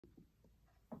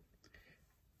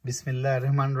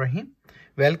Bismillahirrahmanirrahim.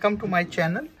 Welcome to my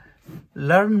channel,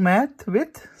 Learn Math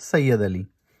with Sayyid Ali.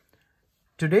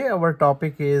 Today our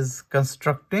topic is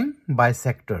constructing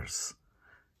bisectors.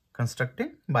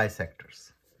 Constructing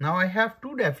bisectors. Now I have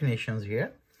two definitions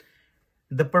here.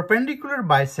 The perpendicular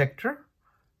bisector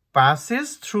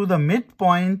passes through the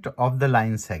midpoint of the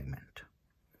line segment.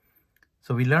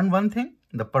 So we learned one thing.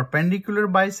 The perpendicular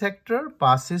bisector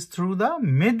passes through the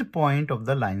midpoint of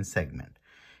the line segment.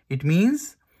 It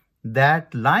means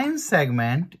that line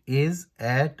segment is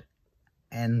at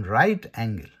an right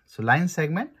angle. So line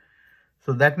segment,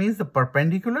 so that means the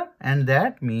perpendicular, and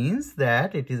that means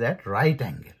that it is at right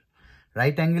angle.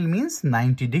 Right angle means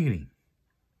 90 degree.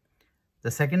 The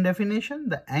second definition,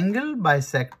 the angle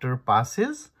bisector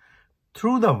passes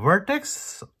through the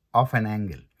vertex of an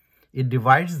angle. It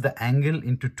divides the angle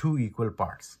into two equal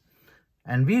parts.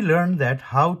 And we learned that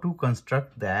how to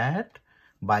construct that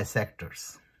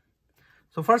bisectors.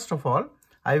 So first of all,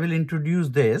 I will introduce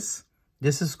this.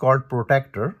 This is called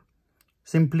protector,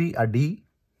 simply a D,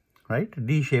 right?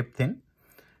 D-shaped thing.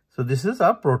 So this is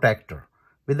a protector.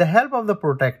 With the help of the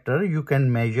protector, you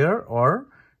can measure or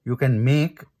you can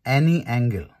make any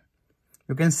angle.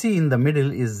 You can see in the middle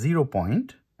is 0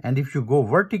 point, and if you go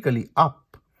vertically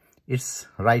up, it's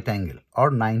right angle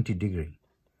or 90 degree.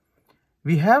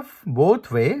 We have both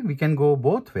way, we can go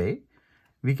both way.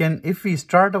 We can, if we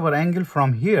start our angle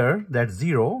from here, that's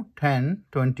 0, 10,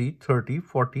 20, 30,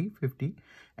 40, 50,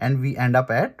 and we end up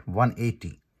at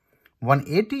 180.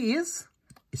 180 is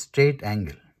straight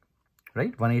angle,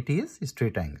 right? 180 is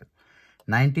straight angle.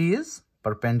 90 is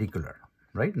perpendicular,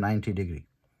 right? 90 degree,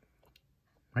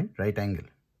 right? Right angle.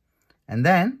 And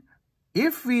then,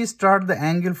 if we start the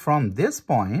angle from this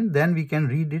point, then we can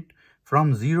read it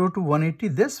from 0 to 180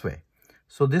 this way.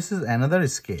 So this is another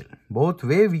scale. Both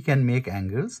way we can make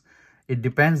angles. It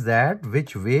depends that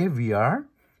which way we are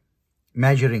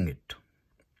measuring it,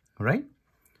 right?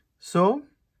 So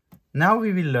now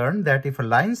we will learn that if a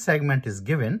line segment is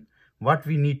given, what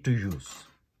we need to use,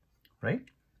 right?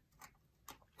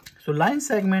 So line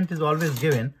segment is always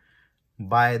given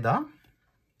by the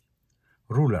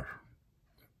ruler,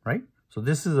 right? So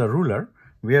this is a ruler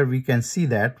where we can see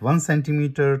that 1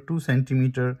 centimeter, 2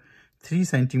 centimeter, 3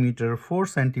 centimeter, 4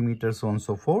 centimeters, so on and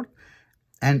so forth.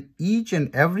 And each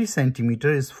and every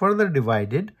centimeter is further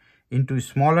divided into a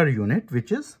smaller unit,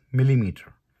 which is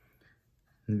millimeter.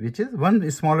 Which is one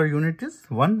smaller unit is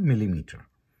 1 millimeter,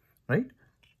 right?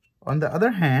 On the other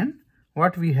hand,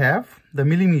 what we have, the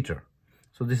millimeter.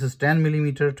 So this is 10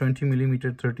 millimeter, 20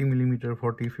 millimeter, 30 millimeter,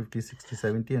 40, 50, 60,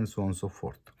 70, and so on and so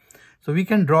forth. So we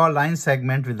can draw a line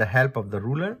segment with the help of the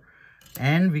ruler,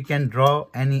 and we can draw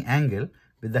any angle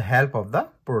with the help of the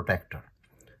protector.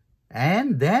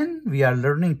 And then we are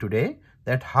learning today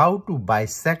that how to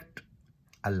bisect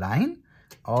a line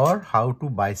or how to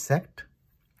bisect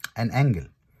an angle,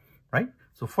 right?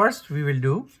 So first we will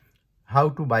do how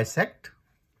to bisect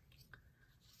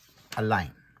a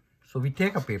line. So we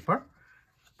take a paper,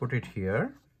 put it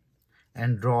here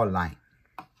and draw a line.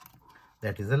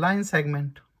 That is a line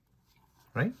segment,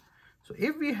 right? So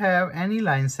if we have any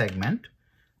line segment,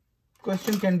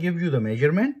 question can give you the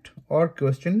measurement, or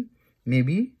question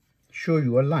maybe show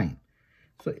you a line.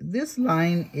 So this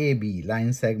line AB,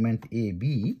 line segment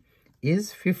AB,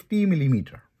 is 50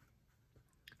 millimeter.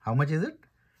 How much is it?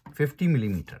 50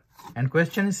 millimeter. And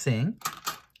question is saying,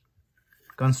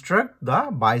 construct the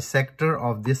bisector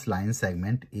of this line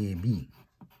segment AB.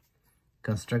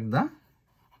 Construct the,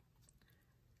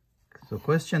 so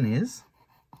question is,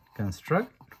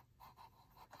 construct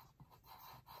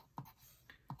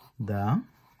the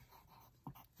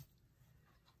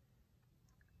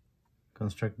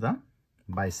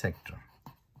bisector.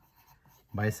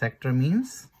 Bisector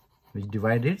means which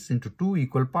divides into two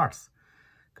equal parts.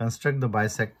 Construct the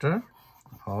bisector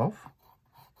of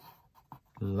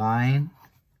line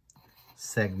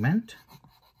segment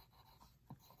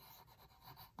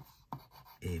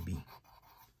AB.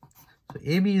 So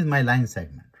AB is my line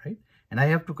segment, right? And I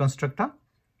have to construct a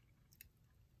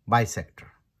bisector.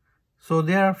 So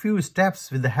there are a few steps.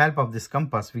 With the help of this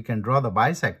compass, we can draw the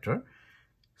bisector.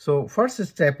 So first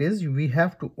step is we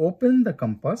have to open the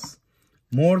compass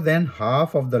more than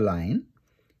half of the line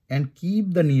and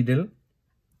keep the needle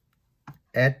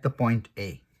at the point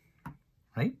A,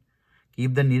 right?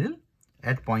 Keep the needle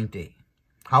at point A.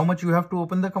 How much you have to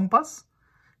open the compass?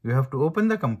 You have to open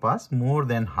the compass more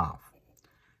than half.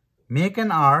 Make an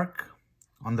arc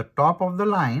on the top of the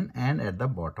line and at the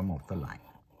bottom of the line.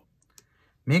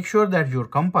 Make sure that your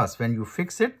compass, when you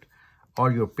fix it,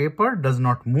 or your paper does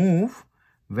not move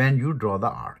when you draw the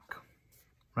arc,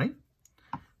 right?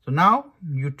 So now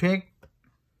you take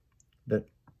the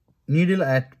needle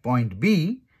at point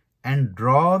B and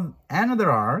draw another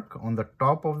arc on the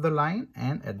top of the line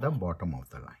and at the bottom of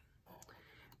the line,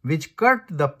 which cut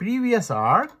the previous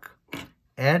arc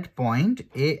at point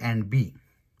A and B,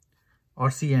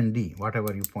 or C and D,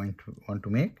 whatever you want to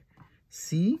make,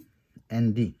 C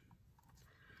and D.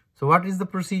 So what is the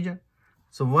procedure?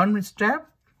 So one step,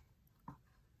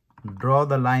 draw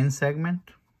the line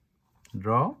segment,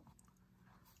 draw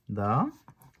the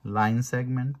line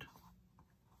segment,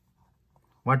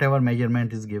 whatever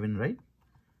measurement is given, right?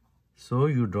 So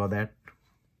you draw that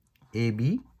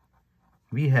AB.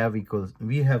 We have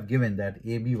given that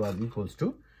AB was equals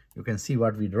to, you can see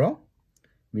what we draw.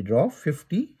 We draw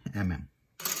 50 mm.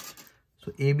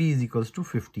 So AB is equals to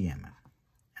 50 mm.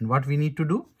 And what we need to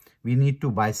do? We need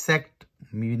to bisect.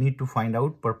 We need to find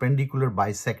out perpendicular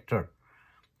bisector,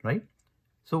 right?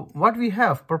 So what we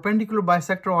have, perpendicular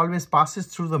bisector always passes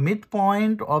through the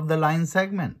midpoint of the line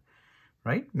segment,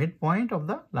 right? Midpoint of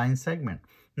the line segment.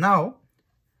 Now,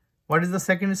 what is the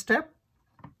second step?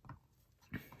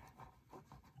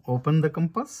 Open the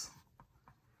compass.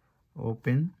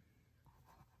 Open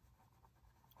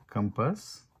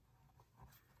compass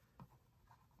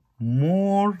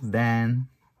more than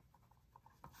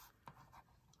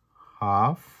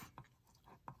half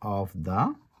of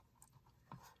the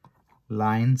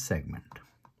line segment.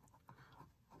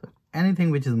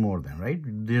 Anything which is more than, right?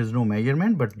 There's no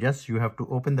measurement, but just you have to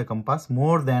open the compass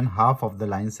more than half of the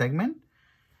line segment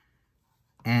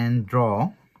and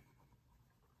draw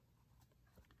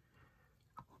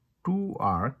two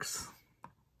arcs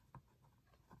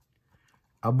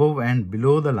above and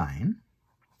below the line,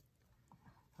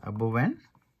 above and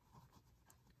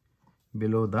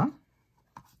below the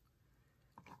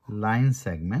line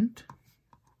segment,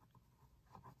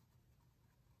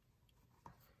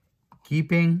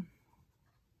 keeping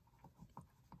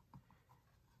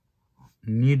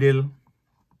needle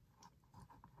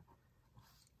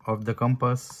of the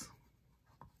compass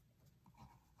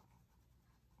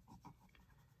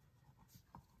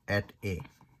at A.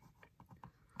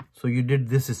 So you did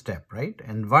this step, right?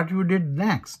 And what you did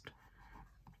next?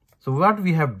 So what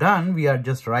we have done, we are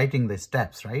just writing the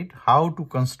steps, right? How to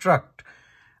construct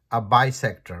a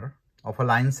bisector of a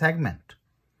line segment,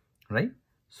 right?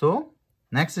 So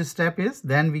next step is,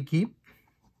 then we keep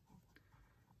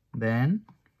the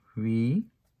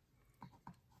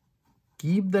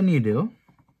needle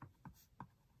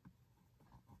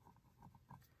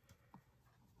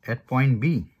at point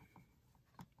B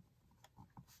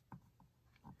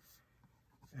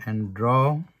and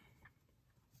draw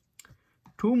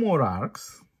two more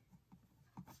arcs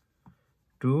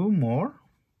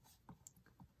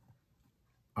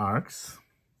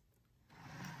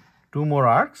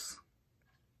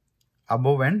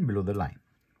above and below the line,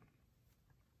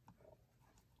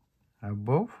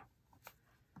 above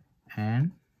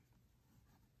and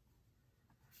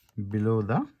below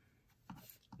the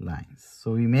lines.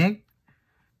 So we make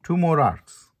two more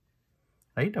arcs,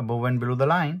 right, above and below the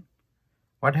line.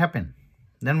 What happened?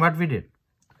 Then what we did,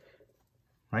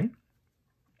 right?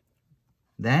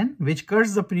 Then which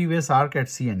cuts the previous arc at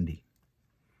C and D,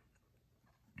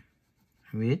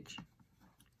 which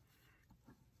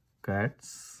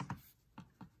cuts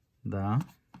the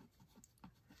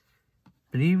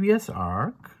previous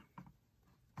arc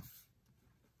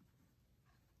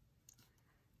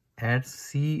at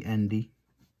C and D,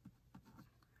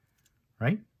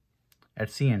 right? At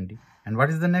C and D. And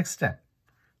what is the next step?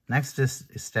 Next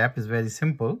step is very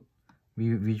simple,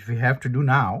 which we have to do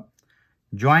now.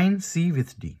 Join C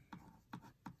with D.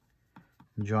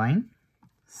 Join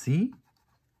C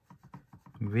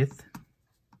with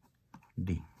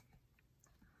D.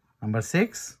 Number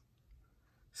 6,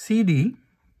 CD.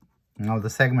 Now the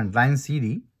segment line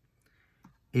CD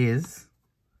is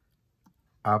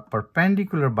a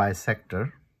perpendicular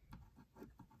bisector,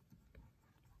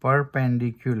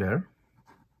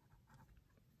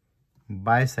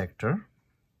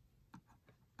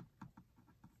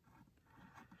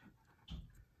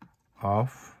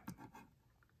 of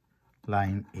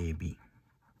line AB.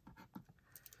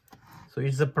 So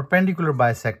it's a perpendicular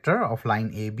bisector of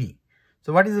line AB.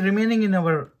 So what is remaining in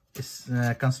our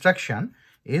construction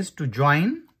is to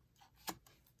join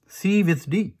C with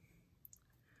D.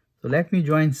 So let me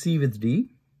join C with D.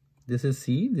 This is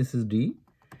C, this is D,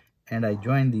 and I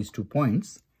join these 2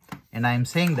 points. And I am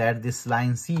saying that this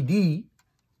line CD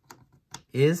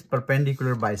is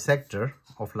perpendicular bisector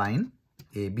of line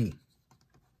AB,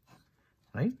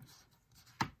 right?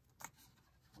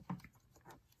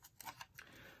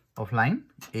 Of line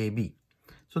AB.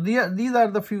 So these are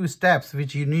the few steps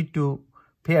which you need to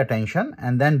pay attention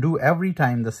and then do every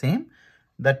time the same.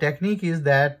 the technique is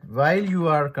that while you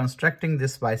are constructing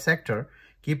this bisector,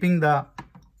 keeping the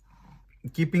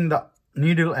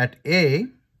needle at A,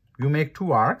 you make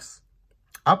 2 arcs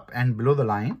up and below the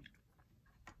line.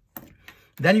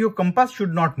 Then your compass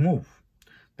should not move.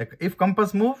 If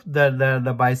compass move, the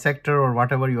bisector or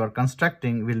whatever you are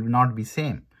constructing will not be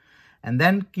same. And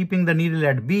then keeping the needle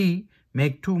at B,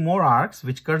 make 2 more arcs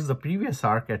which cuts the previous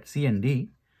arc at C and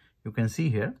D. You can see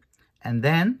here. And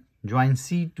then join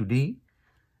C to D.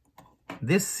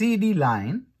 This CD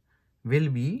line will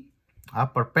be a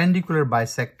perpendicular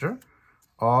bisector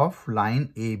of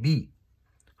line AB.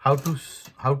 How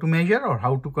to measure or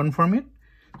how to confirm it?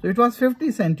 So it was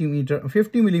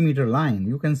 50 millimeter line.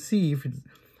 You can see if it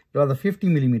was a 50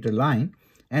 millimeter line,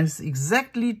 and it's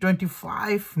exactly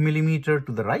 25 millimeter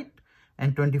to the right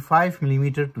and 25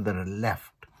 millimeter to the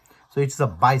left. So it's a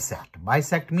bisect.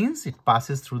 Bisect means it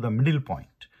passes through the middle point.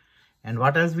 And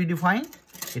what else we define?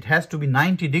 It has to be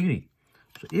 90 degree.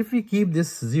 So if we keep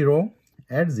this 0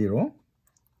 at 0,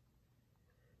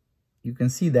 you can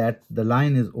see that the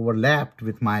line is overlapped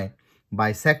with my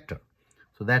bisector.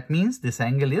 So that means this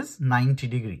angle is 90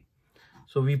 degree.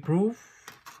 So we prove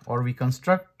or we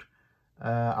construct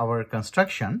our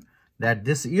construction that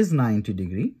this is 90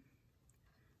 degree.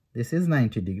 This is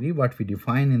 90 degree, what we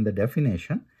define in the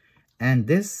definition. And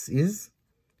this is,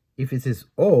 if it is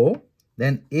O,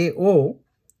 then AO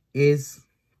is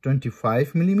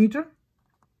 25 millimeter.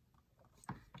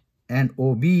 And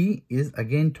OB is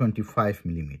again 25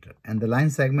 millimeter. And the line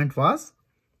segment was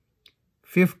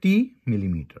 50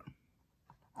 millimeter.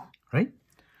 Right?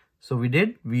 So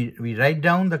we write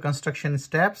down the construction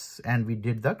steps and we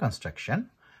did the construction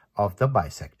of the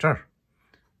bisector.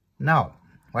 Now,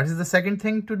 what is the second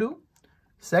thing to do?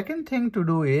 Second thing to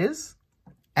do is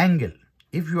angle.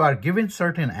 If you are given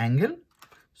certain angle,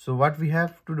 so what we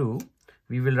have to do,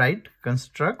 we will write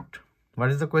construct. What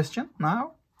is the question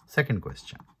now? Second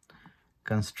question.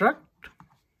 Construct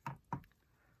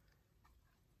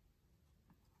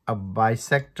a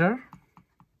bisector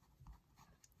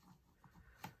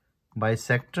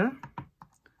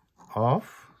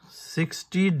of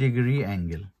 60 degree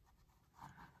angle.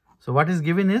 So what is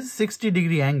given is 60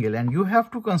 degree angle, and you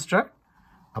have to construct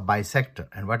a bisector.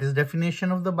 And what is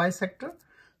definition of the bisector?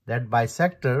 That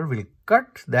bisector will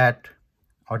cut that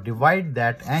or divide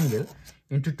that angle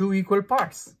into 2 equal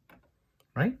parts,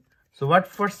 right? So what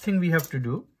first thing we have to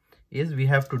do is we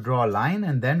have to draw a line,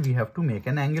 and then we have to make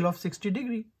an angle of 60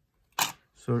 degree.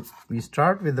 So we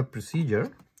start with the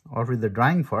procedure or with the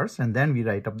drawing first, and then we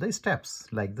write up the steps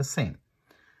like the same.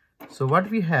 So what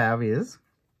we have is,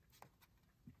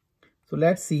 so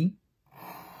let's see,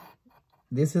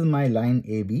 this is my line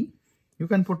AB. You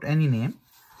can put any name,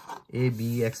 A,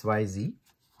 B, X, Y, Z.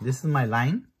 This is my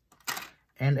line,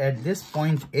 and at this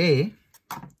point A,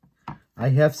 I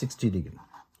have 60 degree.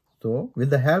 So with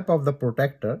the help of the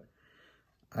protractor,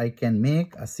 I can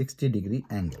make a 60 degree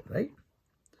angle, right?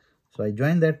 So I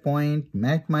join that point,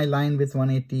 match my line with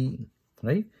 180,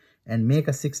 right? And make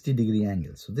a 60 degree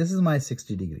angle. So this is my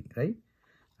 60 degree, right?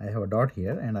 I have a dot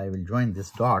here, and I will join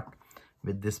this dot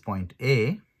with this point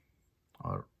A,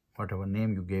 or whatever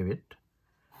name you gave it.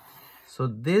 So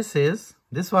this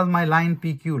was my line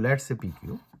PQ, let's say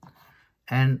PQ.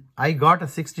 And I got a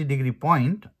 60 degree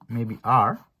point, maybe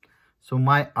R. So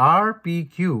my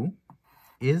RPQ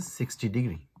is 60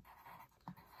 degree.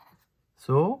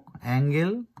 So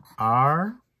angle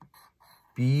RPQ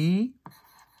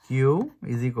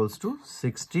is equals to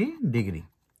 60 degree.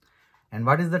 And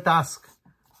what is the task?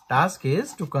 Task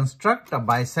is to construct a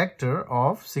bisector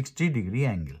of 60 degree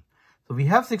angle. So we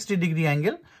have 60 degree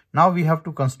angle. Now we have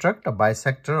to construct a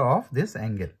bisector of this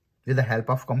angle with the help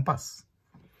of compass,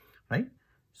 right?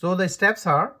 So the steps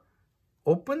are: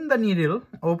 open the needle,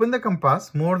 open the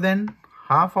compass more than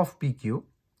half of PQ.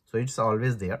 So it's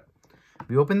always there.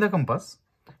 We open the compass,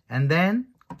 and then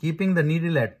keeping the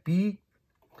needle at P,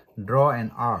 draw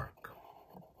an arc.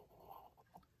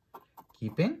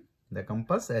 Keeping the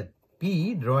compass at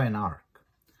P, draw an arc.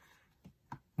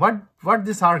 What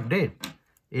this arc did?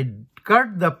 It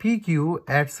cut the PQ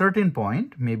at certain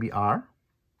point, maybe R,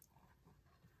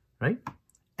 right?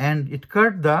 And it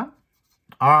cut the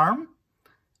arm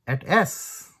at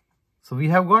S. So we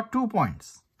have got 2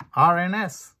 points, R and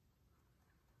S,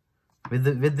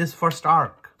 with this first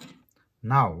arc.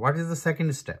 Now, what is the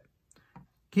second step?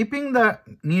 Keeping the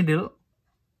needle,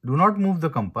 do not move the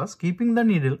compass, keeping the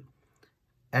needle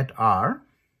at R,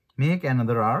 make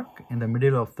another arc in the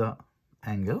middle of the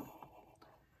angle.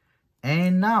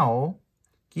 And now,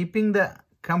 keeping the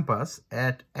compass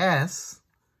at S,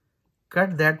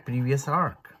 cut that previous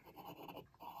arc.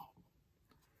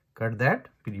 cut that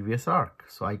previous arc.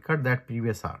 So I cut that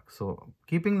previous arc. So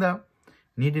keeping the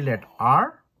needle at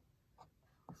R,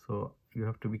 so you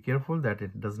have to be careful that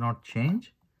it does not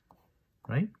change,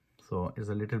 right? So it's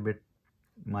a little bit,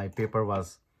 my paper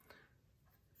was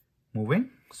moving.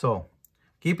 So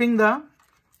keeping the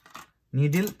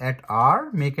needle at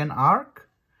R, make an arc,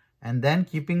 and then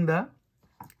keeping the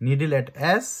needle at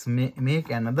S, make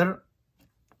another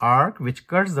arc which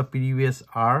cuts the previous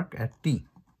arc at T.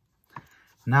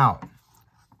 Now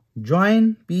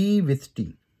join P with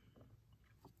T.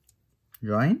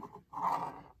 Join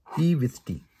P with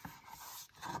T.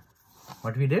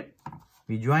 What we did?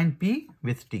 We joined P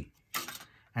with T.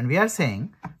 And we are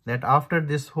saying that after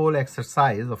this whole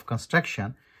exercise of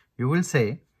construction, you will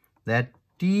say that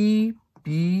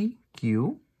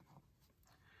TPQ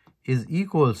is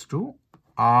equals to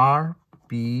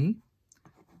RPQ.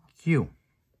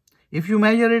 If you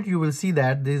measure it, you will see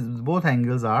that these both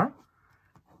angles are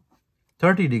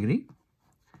 30 degree.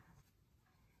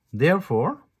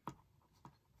 Therefore,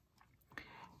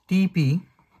 TP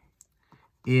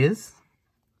is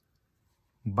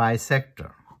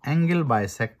bisector, angle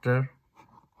bisector,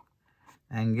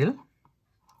 angle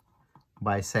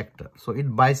bisector. So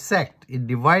it bisect, it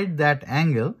divide that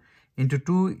angle into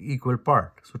two equal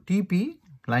parts. So TP,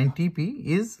 line TP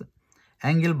is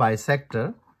angle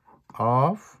bisector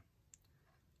of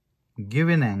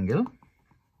given angle.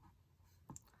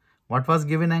 What was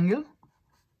given angle?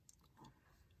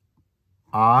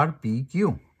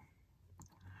 RPQ.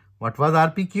 What was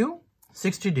RPQ?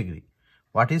 60 degree.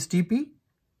 What is TP?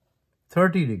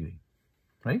 30 degree,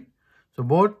 right? So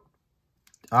both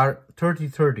are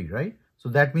 30, right? So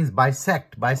that means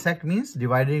bisect. Bisect means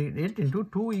dividing it into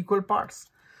two equal parts.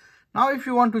 Now if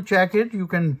you want to check it, you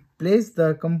can place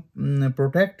the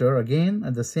protractor again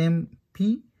at the same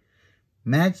P,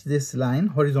 match this line,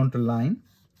 horizontal line,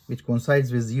 which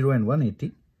coincides with 0 and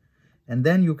 180. And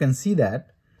then you can see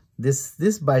that this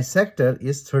bisector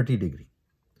is 30 degree.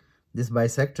 This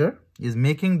bisector is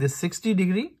making this 60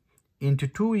 degree into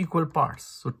two equal parts.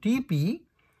 So TP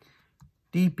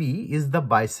is the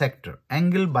bisector,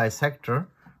 angle bisector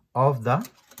of the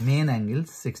main angle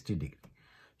 60 degree.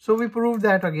 So we proved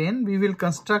that again. We will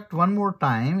construct one more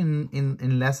time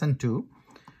in lesson 2,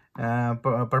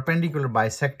 perpendicular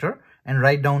bisector, and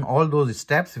write down all those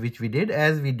steps which we did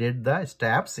as we did the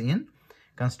steps in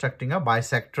constructing a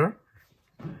bisector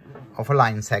of a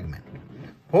line segment.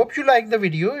 Hope you like the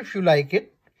video. If you like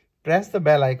it, press the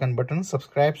bell icon button,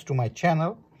 subscribe to my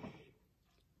channel.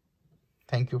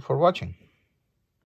 Thank you for watching.